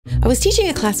was teaching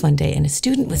a class one day and a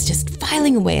student was just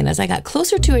filing away, and as I got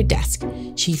closer to her desk,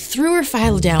 she threw her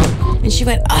file down and she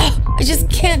went, "Oh, I just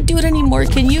can't do it anymore.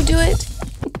 Can you do it?"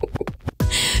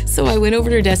 So I went over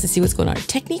to her desk to see what's going on. Her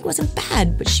technique wasn't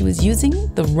bad, but she was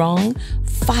using the wrong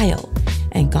file,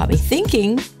 and it got me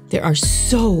thinking, there are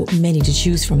so many to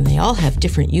choose from. They all have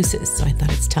different uses. So I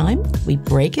thought it's time we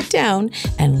break it down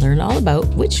and learn all about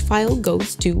which file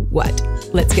goes to what.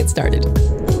 Let's get started.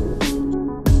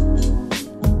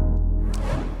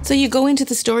 So you go into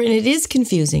the store and it is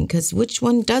confusing because which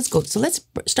one does go. So let's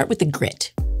start with the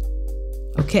grit.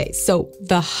 Okay, so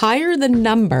the higher the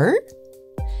number,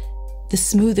 the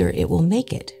smoother it will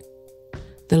make it.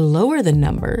 The lower the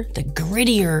number, the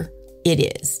grittier it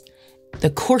is, the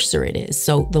coarser it is.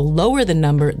 So the lower the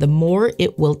number, the more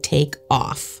it will take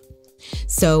off.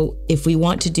 So if we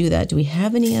want to do that, do we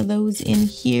have any of those in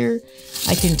here?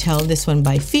 I can tell this one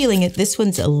by feeling it. This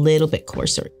one's a little bit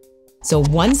coarser. So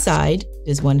one side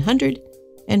is 100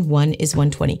 and one is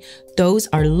 120. Those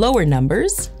are lower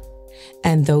numbers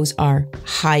and those are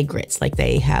high grits, like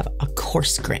they have a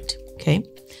coarse grit, okay?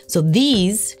 So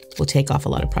these will take off a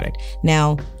lot of product.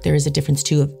 Now, there is a difference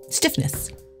too of stiffness.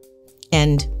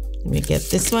 And let me get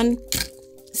this one,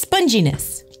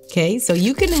 sponginess, okay? So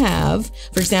you can have,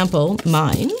 for example,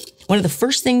 mine, one of the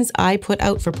first things I put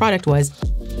out for product was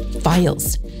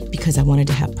files, because I wanted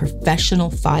to have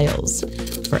professional files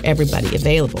for everybody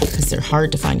available because they're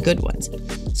hard to find good ones.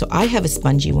 So I have a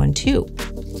spongy one too,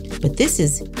 but this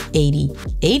is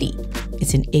 80/80.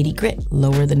 It's an 80 grit.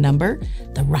 Lower the number,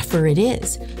 the rougher it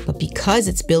is. But because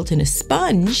it's built in a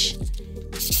sponge,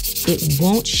 it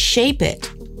won't shape it.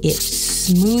 It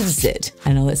smooths it.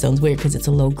 I know that sounds weird because it's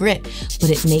a low grit, but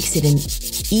it makes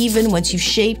it even once you've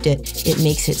shaped it, it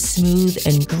makes it smooth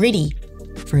and gritty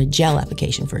for a gel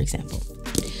application, for example.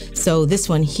 So this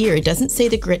one here, it doesn't say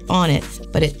the grit on it,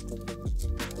 but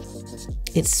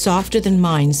it's softer than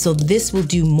mine. So this will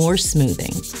do more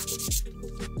smoothing.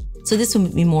 So this will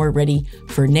be more ready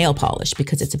for nail polish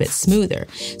because it's a bit smoother.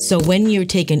 So when you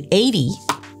take an 80,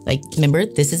 like remember,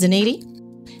 this is an 80,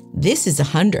 this is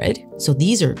 100. So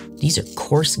these are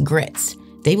coarse grits.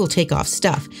 They will take off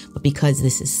stuff, but because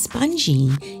this is spongy,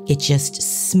 it just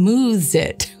smooths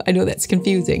it. I know that's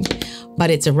confusing, but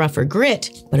it's a rougher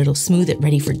grit, but it'll smooth it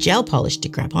ready for gel polish to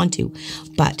grab onto.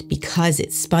 But because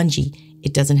it's spongy,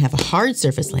 it doesn't have a hard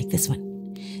surface like this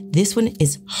one. This one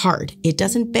is hard. It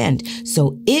doesn't bend.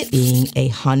 So it being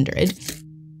 100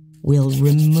 will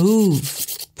remove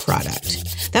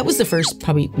product. That was the first,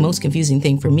 probably most confusing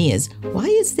thing for me is, why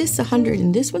is this 100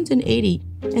 and this one's an 80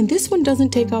 and this one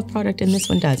doesn't take off product and this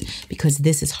one does? Because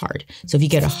this is hard. So if you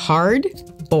get a hard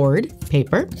board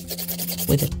paper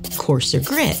with a coarser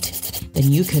grit,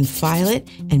 then you can file it,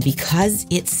 and because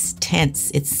it's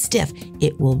tense, it's stiff,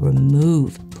 it will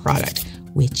remove product,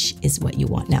 which is what you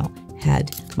want. Now,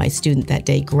 had my student that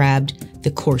day grabbed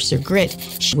the coarser grit,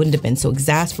 she wouldn't have been so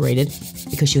exasperated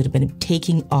because she would have been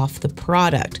taking off the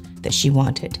product that she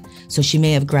wanted. So she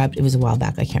may have grabbed, it was a while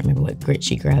back, I can't remember what grit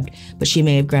she grabbed, but she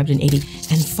may have grabbed an 80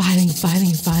 and filing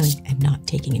and not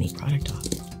taking any product off.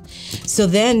 So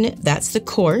then that's the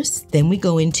coarse. Then we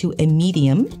go into a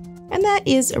medium, and that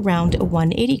is around a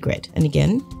 180 grit. And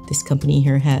again, this company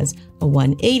here has a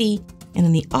 180. And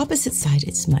on the opposite side,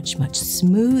 it's much, much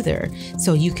smoother.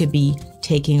 So you could be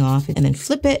taking off and then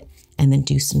flip it and then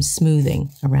do some smoothing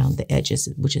around the edges,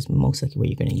 which is most likely where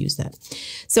you're going to use that.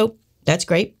 So that's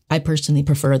great. I personally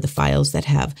prefer the files that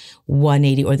have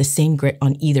 180 or the same grit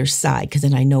on either side, because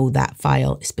then I know that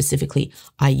file specifically,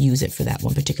 I use it for that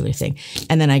one particular thing.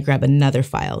 And then I grab another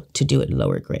file to do it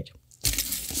lower grit.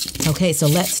 Okay, so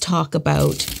let's talk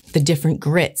about the different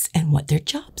grits and what their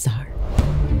jobs are.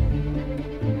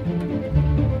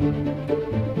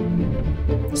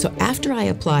 So after I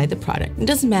apply the product, it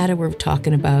doesn't matter, we're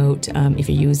talking about if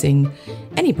you're using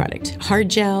any product, hard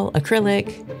gel,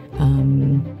 acrylic,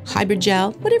 hybrid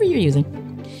gel, whatever you're using.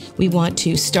 We want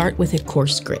to start with a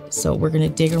coarse grit. So we're going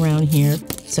to dig around here.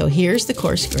 So here's the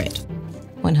coarse grit,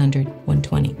 100,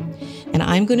 120. And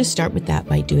I'm going to start with that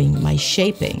by doing my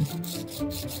shaping.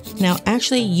 Now,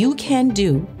 actually, you can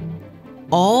do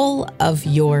all of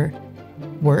your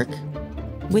work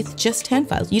with just hand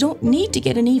files. You don't need to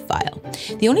get an e-file.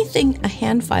 The only thing a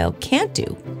hand file can't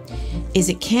do is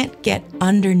it can't get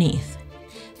underneath.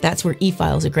 That's where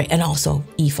e-files are great. And also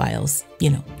e-files,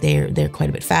 you know, they're quite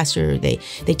a bit faster. They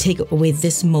take away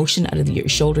this motion out of your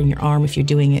shoulder and your arm. If you're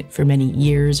doing it for many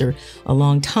years or a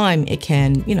long time, it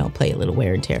can, you know, play a little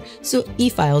wear and tear. So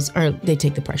e-files they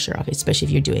take the pressure off, especially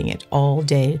if you're doing it all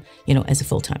day, you know, as a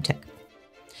full-time tech.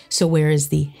 So whereas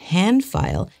the hand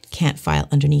file can't file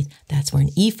underneath, that's where an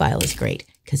E-file is great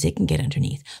because it can get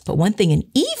underneath. But one thing an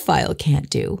E-file can't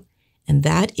do, and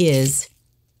that is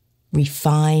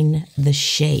refine the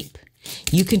shape.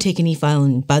 You can take an E-file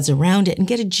and buzz around it and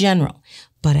get a general,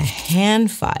 but a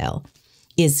hand file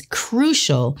is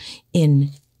crucial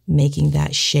in making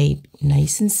that shape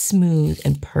nice and smooth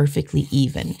and perfectly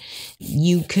even.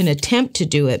 You can attempt to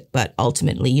do it, but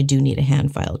ultimately you do need a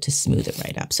hand file to smooth it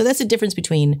right up. So that's the difference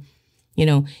between, you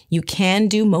know, you can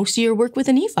do most of your work with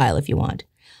an E-file if you want,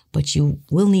 but you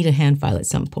will need a hand file at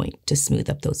some point to smooth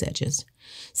up those edges.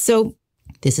 So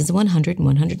this is 100 and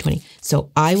 120.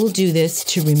 So I will do this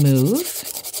to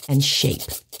remove and shape.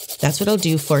 That's what I'll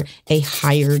do for a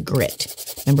higher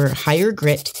grit. Remember, higher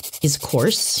grit is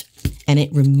coarse and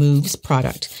it removes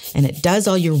product and it does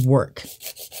all your work.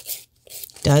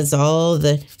 Does all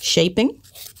the shaping.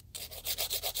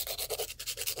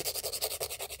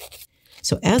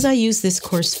 So as I use this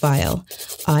coarse file,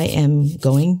 I am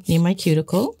going near my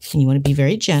cuticle, and you want to be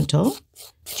very gentle.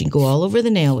 You can go all over the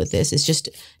nail with this. It's just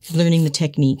learning the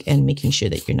technique and making sure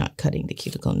that you're not cutting the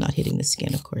cuticle, not hitting the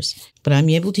skin, of course. But I'm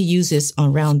able to use this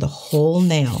around the whole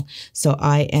nail. So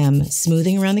I am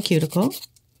smoothing around the cuticle.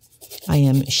 I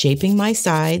am shaping my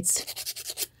sides.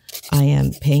 I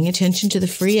am paying attention to the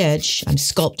free edge. I'm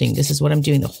sculpting. This is what I'm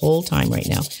doing the whole time right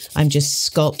now. I'm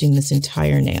just sculpting this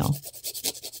entire nail.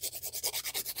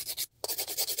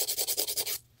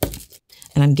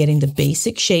 And I'm getting the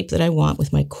basic shape that I want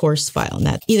with my coarse file. And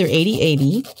that's either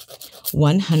 80/80,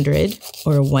 100,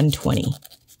 or a 120.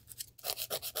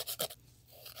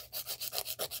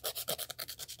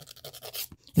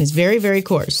 And it's very, very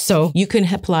coarse. So you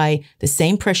can apply the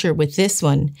same pressure with this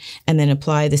one and then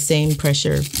apply the same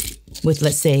pressure with,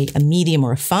 let's say, a medium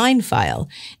or a fine file.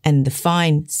 And the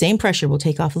fine, same pressure will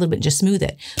take off a little bit and just smooth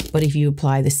it. But if you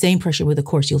apply the same pressure with a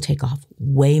coarse, you'll take off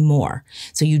way more.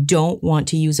 So you don't want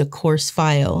to use a coarse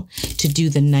file to do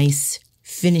the nice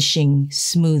finishing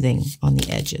smoothing on the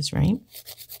edges, right?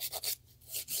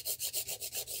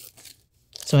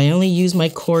 So I only use my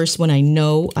coarse when I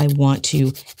know I want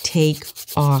to take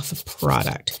off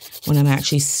product, when I'm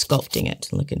actually sculpting it.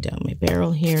 Looking down my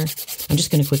barrel here. I'm just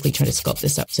going to quickly try to sculpt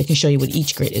this up so I can show you what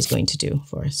each grit is going to do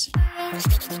for us.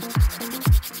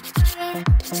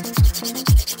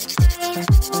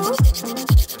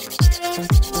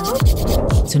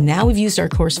 So now we've used our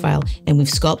coarse file and we've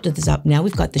sculpted this up. Now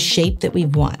we've got the shape that we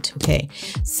want. Okay,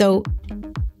 so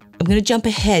I'm going to jump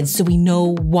ahead so we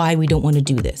know why we don't want to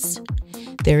do this.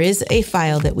 There is a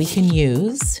file that we can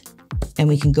use and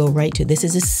we can go right to. This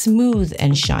is a smooth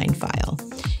and shine file.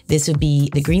 This would be,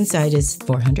 the green side is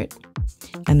 400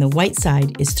 and the white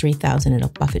side is 3000. It'll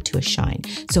buff it to a shine.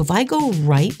 So if I go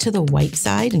right to the white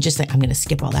side and just like, I'm going to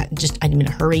skip all that and just, I'm in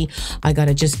a hurry. I got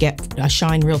to just get a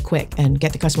shine real quick and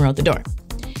get the customer out the door.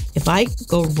 If I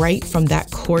go right from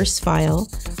that coarse file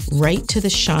right to the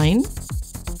shine,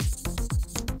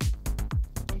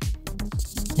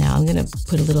 now I'm going to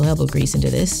put a little elbow grease into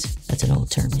this. That's an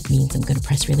old term. It means I'm going to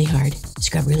press really hard,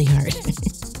 scrub really hard.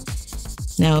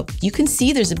 Now, you can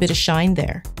see there's a bit of shine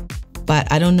there,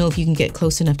 but I don't know if you can get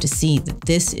close enough to see that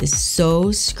this is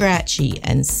so scratchy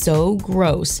and so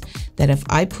gross that if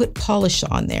I put polish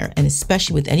on there, and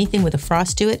especially with anything with a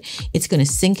frost to it, it's going to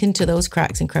sink into those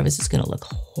cracks and crevices. It's going to look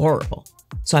horrible.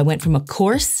 So I went from a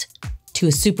coarse to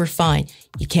a super fine.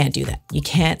 You can't do that. You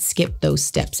can't skip those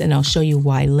steps. And I'll show you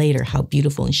why later, how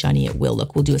beautiful and shiny it will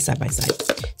look. We'll do it side by side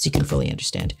so you can fully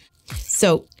understand.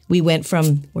 So we went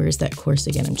from, where is that coarse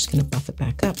again? I'm just going to buff it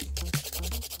back up.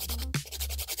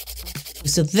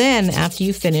 So then after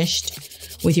you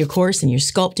finished with your coarse and your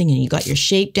sculpting and you got your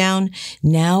shape down,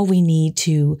 now we need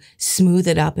to smooth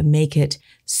it up and make it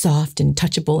soft and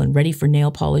touchable and ready for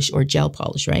nail polish or gel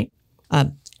polish, right?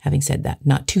 Having said that,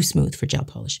 not too smooth for gel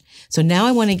polish. So now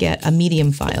I want to get a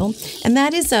medium file, and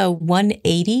that is a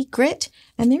 180 grit.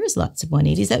 And there is lots of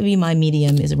 180s. That would be my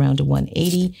medium, is around a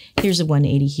 180. Here's a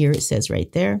 180 here, it says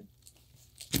right there.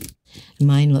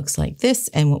 Mine looks like this.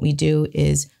 And what we do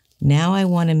is now I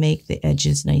want to make the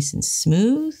edges nice and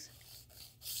smooth.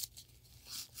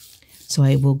 So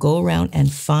I will go around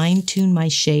and fine tune my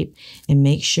shape and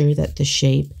make sure that the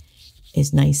shape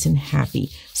is nice and happy.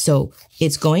 So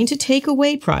it's going to take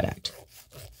away product,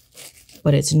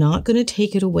 but it's not going to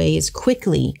take it away as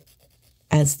quickly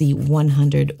as the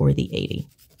 100 or the 80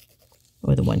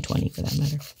 or the 120 for that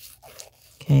matter.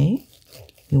 Okay.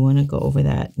 We want to go over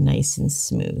that nice and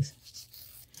smooth.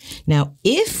 Now,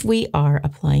 if we are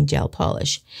applying gel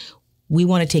polish, we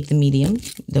want to take the medium,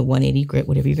 the 180 grit,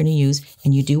 whatever you're going to use,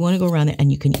 and you do want to go around there,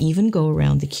 and you can even go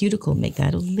around the cuticle, make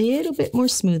that a little bit more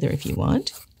smoother if you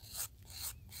want.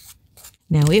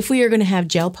 Now, if we are going to have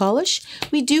gel polish,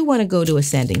 we do want to go to a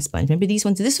sanding sponge. Remember these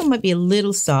ones? This one might be a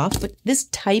little soft, but this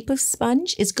type of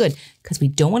sponge is good because we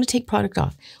don't want to take product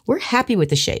off. We're happy with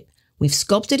the shape. We've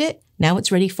sculpted it. Now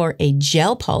it's ready for a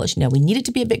gel polish. Now we need it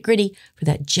to be a bit gritty for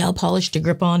that gel polish to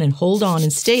grip on and hold on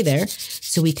and stay there.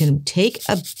 So we can take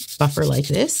a buffer like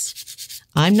this.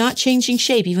 I'm not changing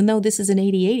shape, even though this is an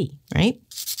 80-80, right?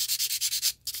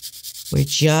 We're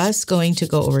just going to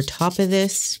go over top of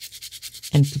this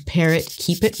and prepare it,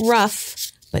 keep it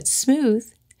rough, but smooth.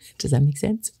 Does that make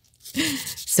sense?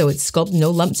 So it's sculpted,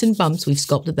 no lumps and bumps. We've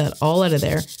sculpted that all out of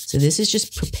there. So this is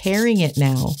just preparing it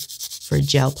now for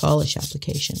gel polish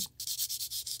application.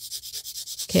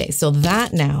 Okay, so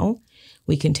that now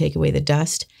we can take away the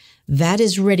dust. That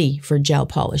is ready for gel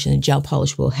polish, and the gel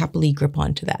polish will happily grip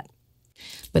onto that.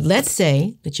 But let's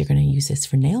say that you're going to use this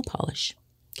for nail polish.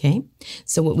 Okay,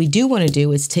 so what we do want to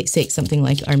do is take something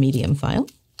like our medium file.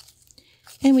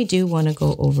 And we do want to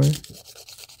go over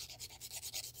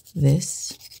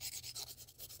this.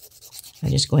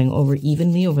 I'm just going over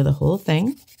evenly over the whole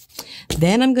thing.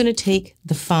 Then I'm going to take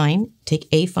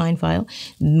a fine file.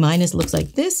 Mine looks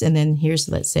like this. And then here's,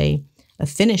 let's say, a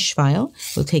finish file.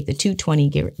 We'll take the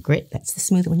 220 grit. That's the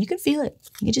smooth one. You can feel it.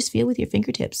 You can just feel with your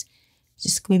fingertips.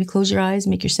 Just maybe close your eyes,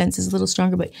 make your senses a little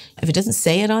stronger. But if it doesn't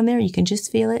say it on there, you can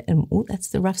just feel it. And ooh, that's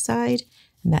the rough side.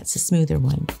 And that's the smoother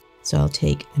one. So I'll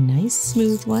take a nice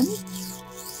smooth one.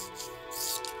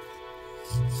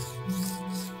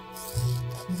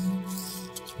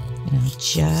 And I'll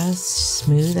just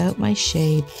smooth out my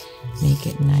shape, make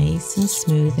it nice and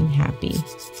smooth and happy.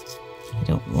 I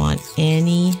don't want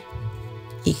any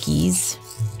ickies.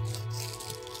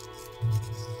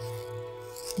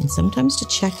 And sometimes to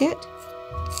check it,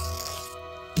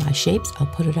 my shapes, I'll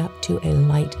put it up to a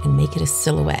light and make it a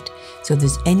silhouette. So if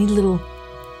there's any little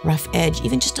rough edge,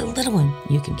 even just a little one,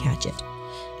 you can catch it.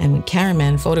 And when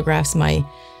Cameraman photographs my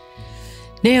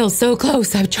nails so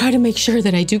close, I try to make sure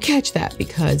that I do catch that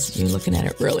because you're looking at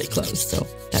it really close. So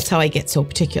that's how I get so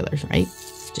particular, right?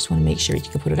 Just want to make sure you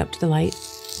can put it up to the light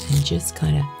and just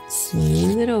kind of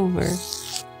smooth it over.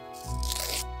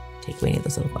 Take away any of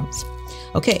those little bumps.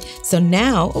 Okay, so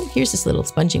now, oh, here's this little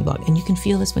sponging block, and you can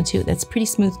feel this one too. That's pretty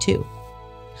smooth too.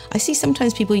 I see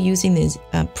sometimes people using these,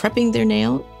 prepping their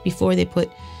nail before they put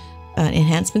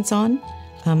enhancements on.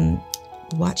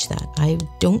 Watch that. I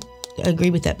don't agree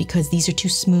with that because these are too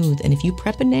smooth. And if you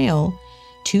prep a nail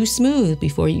too smooth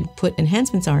before you put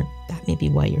enhancements on, that may be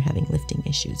why you're having lifting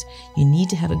issues. You need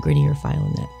to have a grittier file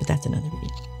in that, but that's another video.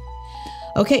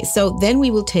 Okay, so then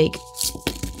we will take,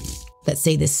 let's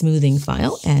say, this smoothing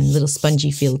file and a little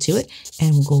spongy feel to it,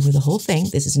 and we'll go over the whole thing.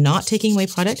 This is not taking away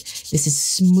product. This is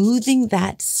smoothing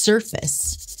that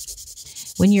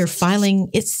surface. When you're filing,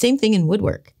 it's the same thing in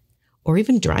woodwork or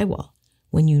even drywall.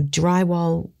 When you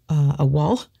drywall a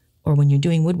wall or when you're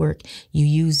doing woodwork, you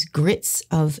use grits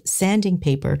of sanding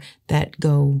paper that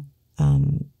go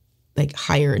like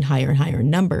higher and higher and higher in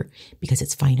number because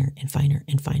it's finer and finer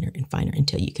and finer and finer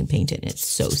until you can paint it, and it's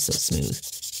so, so smooth.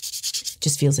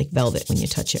 Just feels like velvet when you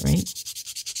touch it, right?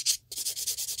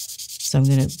 So I'm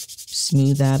going to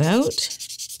smooth that out.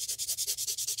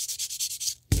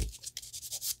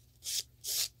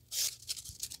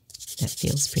 That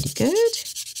feels pretty good.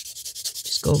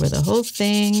 Just go over the whole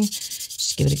thing.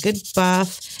 Just give it a good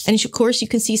buff. And of course, you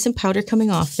can see some powder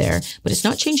coming off there, but it's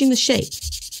not changing the shape.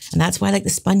 And that's why I like the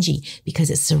spongy, because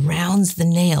it surrounds the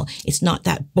nail. It's not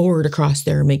that board across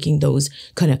there making those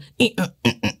kind of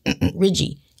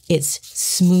ridgy. It's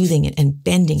smoothing it and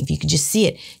bending. If you could just see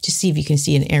it, just see if you can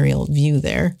see an aerial view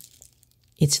there.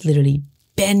 It's literally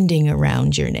bending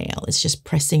around your nail. It's just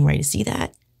pressing right. See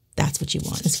that? That's what you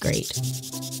want. It's great.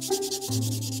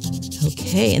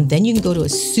 Okay, and then you can go to a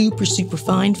super, super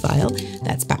fine file.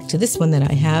 That's back to this one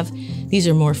that I have. These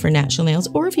are more for natural nails,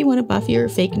 or if you want to buff your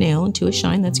fake nail into a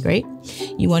shine, that's great.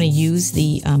 You want to use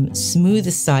the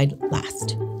smoothest side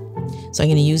last. So I'm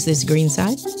going to use this green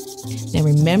side. Now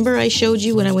remember I showed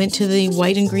you when I went to the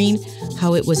white and green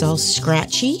how it was all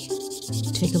scratchy?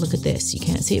 Take a look at this. You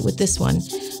can't see it with this one.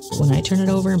 But when I turn it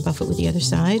over and buff it with the other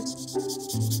side,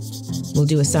 we'll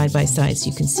do a side by side so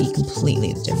you can see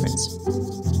completely the difference.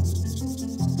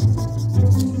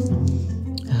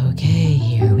 Okay,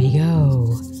 here we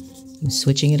go. I'm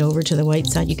switching it over to the white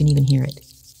side. You can even hear it.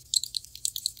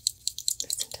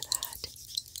 Listen to that.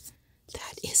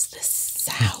 That is the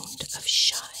sound of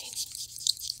shine.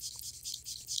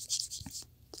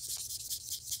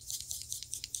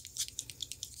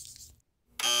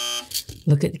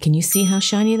 Look at, can you see how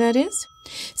shiny that is?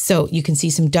 So you can see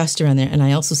some dust around there. And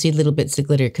I also see little bits of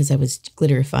glitter because I was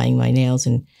glitterifying my nails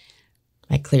and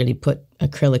I clearly put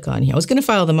acrylic on here. I was going to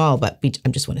file them all, but I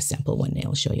just want to sample one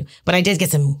nail, show you. But I did get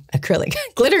some acrylic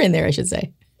glitter in there, I should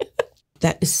say.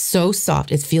 That is so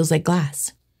soft. It feels like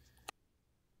glass.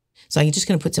 So I'm just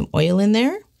going to put some oil in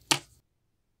there.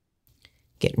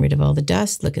 Getting rid of all the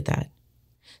dust. Look at that.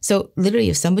 So literally,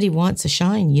 if somebody wants a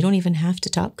shine, you don't even have to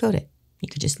top coat it. You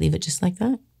could just leave it just like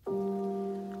that.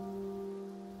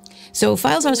 So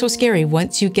files aren't so scary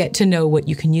once you get to know what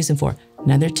you can use them for.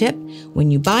 Another tip,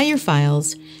 when you buy your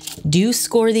files, do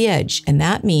score the edge. And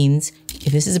that means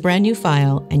if this is a brand new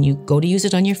file and you go to use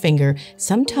it on your finger,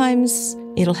 sometimes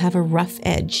it'll have a rough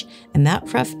edge. And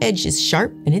that rough edge is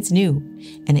sharp and it's new.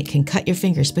 And it can cut your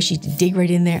finger, especially to dig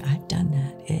right in there. I've done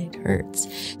that. It hurts.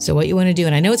 So what you want to do,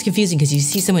 and I know it's confusing because you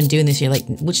see someone doing this, you're like,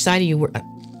 which side are you?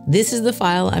 This is the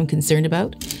file I'm concerned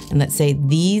about. And let's say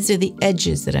these are the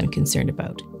edges that I'm concerned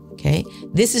about. Okay,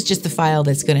 this is just the file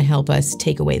that's going to help us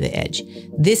take away the edge.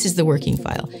 This is the working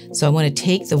file. So I want to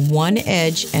take the one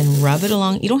edge and rub it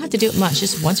along. You don't have to do it much,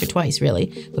 just once or twice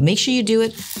really, but make sure you do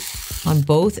it on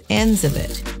both ends of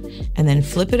it. And then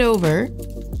flip it over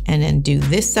and then do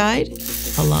this side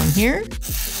along here.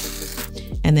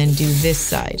 And then do this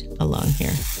side along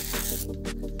here.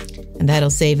 And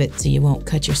that'll save it so you won't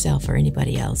cut yourself or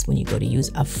anybody else when you go to use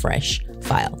a fresh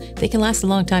file. They can last a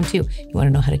long time too. You want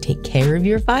to know how to take care of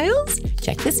your files?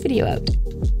 Check this video out.